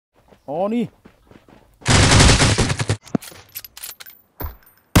Ồ đi.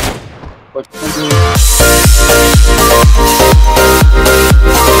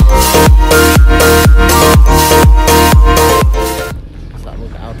 Sợ một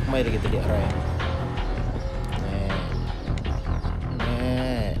cái áo mây để cái địa rồi. Nè.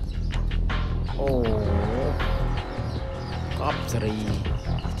 Nè. Ồ. Cọp seri.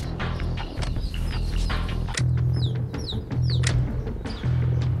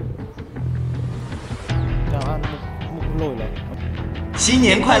 Chào ăn một lồi này. 新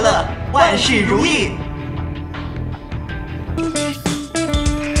年快乐，万事如意。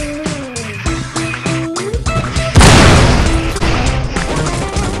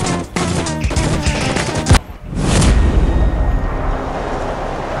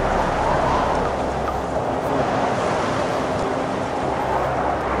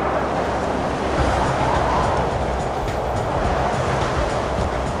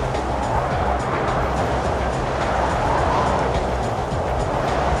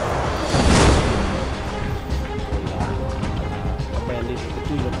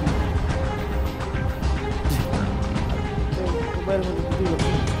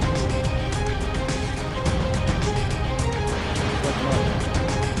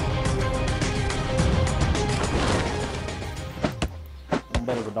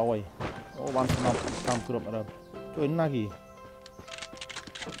Đôi, ô ban năm tam cướp ở đâu, chơi nagi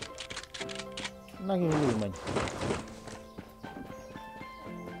lùi mình,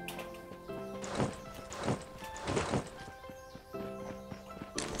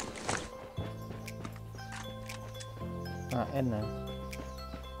 à n này,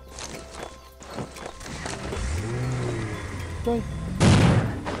 chơi.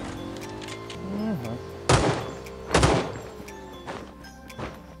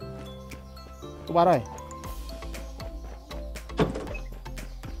 Các bạn ơi,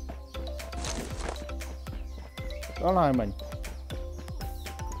 đó là mình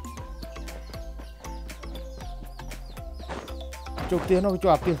chụp tiền nó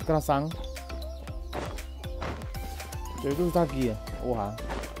chụp tiền cả sáng chơi tôi ra kia ô hả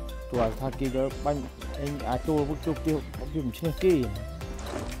chụp ra kia cho bánh anh tôi chụp tiền chụp trên kia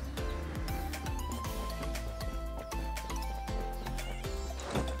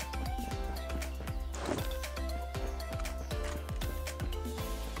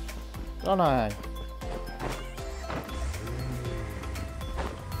đó này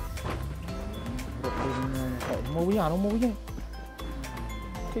mua cái nhà nó mua chứ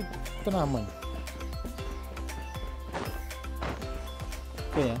cái nào mình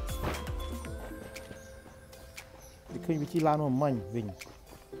cái nhá thì khi vị trí lan nó mình vinh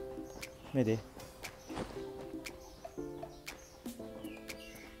mày đi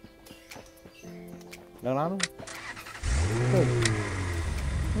đang lắm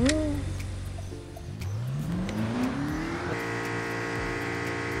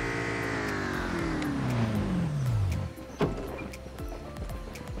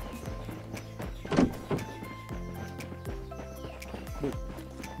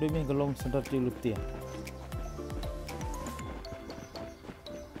đôi mình có lông sân chơi lục tiền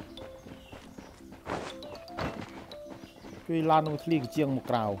cái lan nó thli cái chiêng một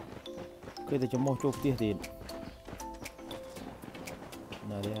cào cái để cho mua chụp tiền tiền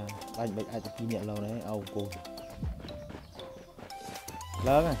này đây anh bệnh ai kỷ niệm lâu đấy ao cô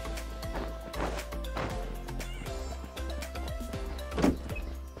lớn này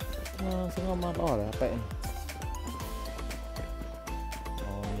sao không mà bỏ lại bẹn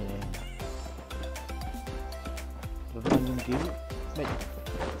rồi đang nghiên cứu bệnh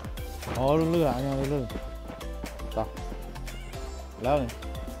lừa ạ nha lừa đó lớn này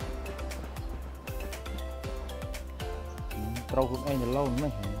trâu cũng anh là lâu nữa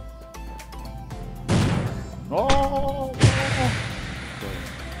này nó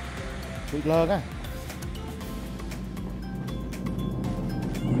bị lơ á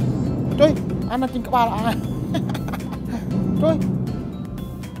chơi ăn trên các ba là ai chơi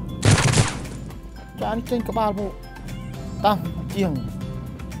cho ăn trên các ba bộ tăng chiềng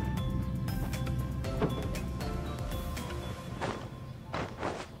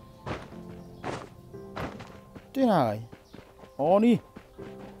thế nào ô đi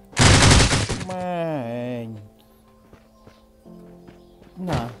mày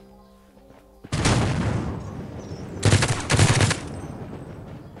nào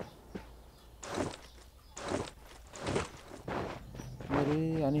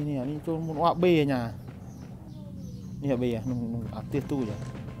anh cho một họa bê nhà nè bê nó tiệt tu vậy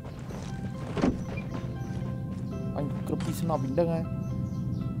anh club đi snap bình đăng á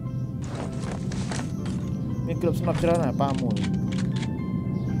mình club snap chơi này ba mùa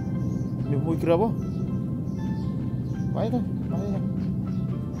Mình mùi kia bố. Vậy thôi, vậy thôi.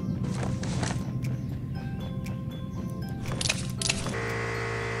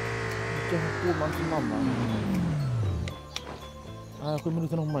 Jangan aku makan mama. Aku menu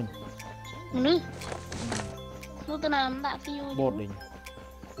tenang man. Menu. Lu tenang tak view. Bot đi.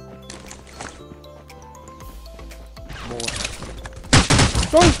 Bot.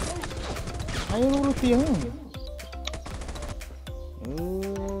 Trời. Ayo lu tiếng.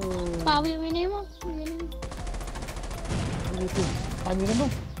 Bao view ini mah. Itu. Ani kan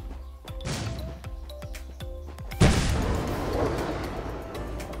bang.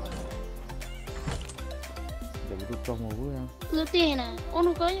 Trong một bữa ăn. Cứ tiền à, con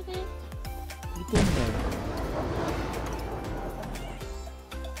nó cái. Cái tên này.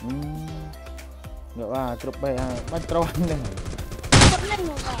 Nggak wah, kerap baik ah, bantrawan nih. Bắt lên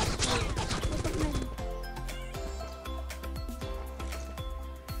một vào. Bắt lên.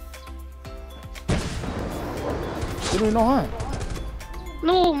 Cái này nó hả?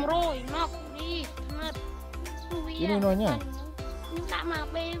 Nùm rồi, nọc đi. Cái này nó nhá. Nhưng đã mà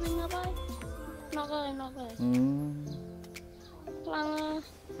bê mình nó ơi. Nó rồi. Lăng.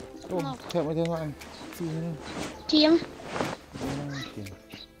 Theo mấy thế ngoan. Chiếm.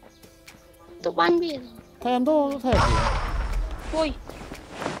 Tụi ban biệt. Thèm thôi, thèm. Ôi.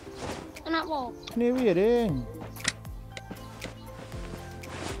 Anh nào bỏ. Nè biệt đi.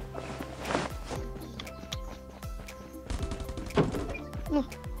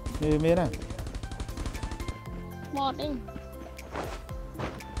 Nè mê này. Bọt đi.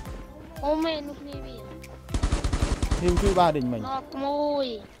 Ô mê nụ nè biệt. Nhiều chui ba đỉnh mình. Nọc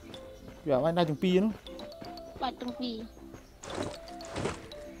môi. Dạ anh đang trồng pi nó. Bạch trồng pi.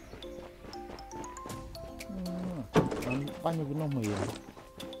 Bao nhiêu cái nông mì.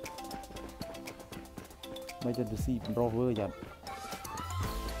 Mấy chân từ xì rô vơ dần.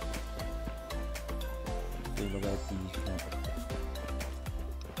 Đây là cái pi.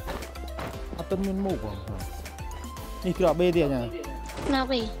 À tân nguyên mục à.นี่คือเบเดียnha. นาไ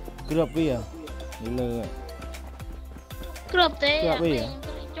ป คือเบียนี่เลย เกือบเตะ เกือบไป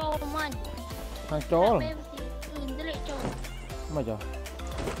โจมัน ทางจอ อื่นจะเละโจ มาจ้ะ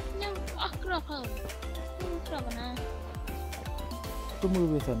ยังอ่ะเกือบเหรอเกือบนะ ตัวมือ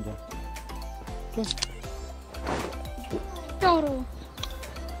เวสันจ้ะ โจรู้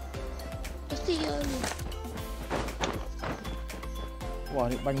สิเออ ว่า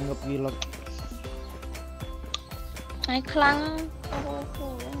นี่บังงับกีลัก ไอ้ครั้งโอ้โห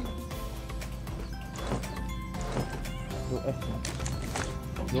ดูเอ๊ะ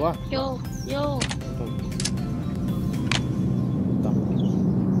ดูอ่ะ โยโย่ ต่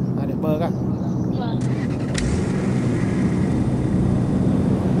อเดี๋ยวเบอร์กัน ว่ะ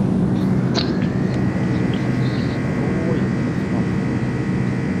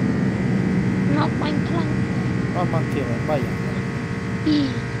นอกไปครั้ง ก็มาเขียนไปอ่ะ ปี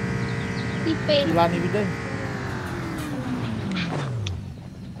เป็ด ที่ร้านนี้วิดได้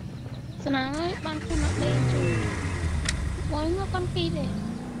สนามบ้านคุณนักเรียนจูไว้เมื่อกันปีเด็ก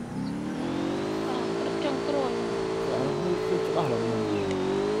จงกรวย คือจะบ้าหรอมึง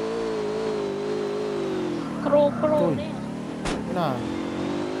โกรโกรเนี่ย นี่น่ะ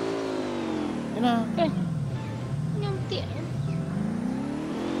นี่น่ะ เอ้ยยังเตี้ย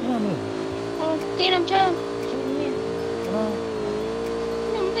นี่น่ะมึง เตี้ยน้ำเชื่อมเนี่ย นี่น่ะ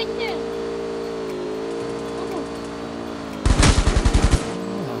ยังเตี้ยเนี่ย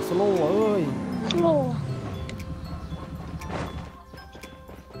สโลว์เอ้ย โล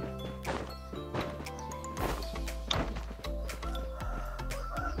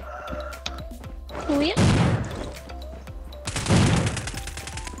ดูอ่ะ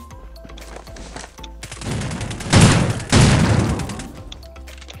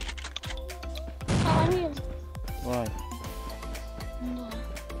เอาอันนี้ rồi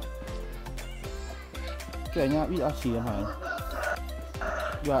cái nhà bị ác chỉ hả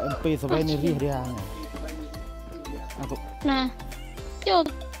và MP sẽ về này đi à à cậu น่ะจุด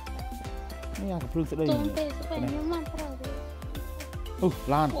นี่อ่ะกับพึ่งsẽ đây ตัวเตะสเปนยังมันพอดี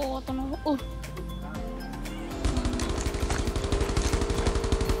lan โอ้ตอนนั้นโอ้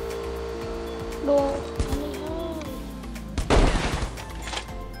ดูอันนี้เลย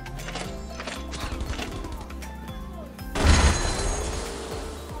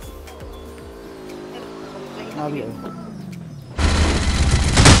nào vậy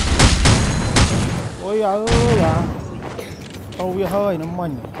ôi ơi à tàu bia hơi nó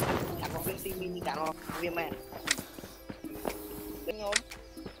mình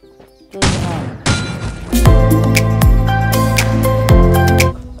chơi hàng